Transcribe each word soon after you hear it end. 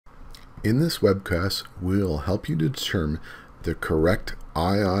In this webcast, we'll help you determine the correct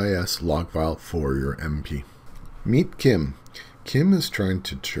IIS log file for your MP. Meet Kim. Kim is trying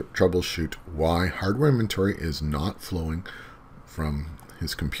to troubleshoot why hardware inventory is not flowing from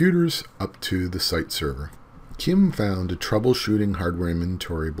his computers up to the site server. Kim found a troubleshooting hardware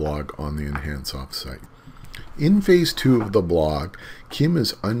inventory blog on the EnhanceOff site. In phase 2 of the blog, Kim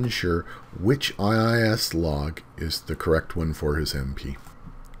is unsure which IIS log is the correct one for his MP.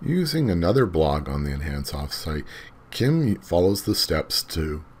 Using another blog on the EnhanceOff site, Kim follows the steps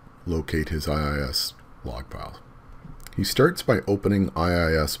to locate his IIS log file. He starts by opening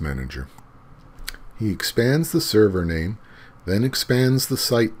IIS Manager. He expands the server name, then expands the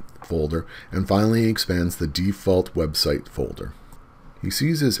site folder, and finally expands the default website folder. He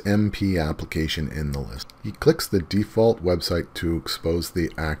sees his MP application in the list. He clicks the default website to expose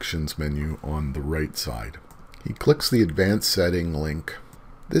the Actions menu on the right side. He clicks the Advanced Setting link.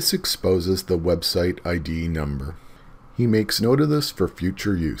 This exposes the website ID number. He makes note of this for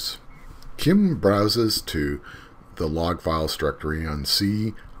future use. Kim browses to the log files directory on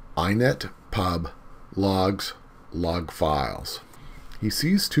C, inet, pub, logs, log files. He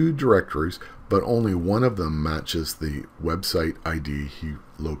sees 2 directories, but only one of them matches the website ID he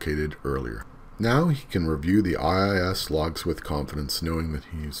located earlier. Now he can review the IIS logs with confidence, knowing that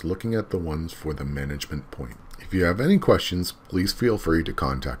he's looking at the ones for the management point. If you have any questions, please feel free to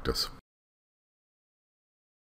contact us.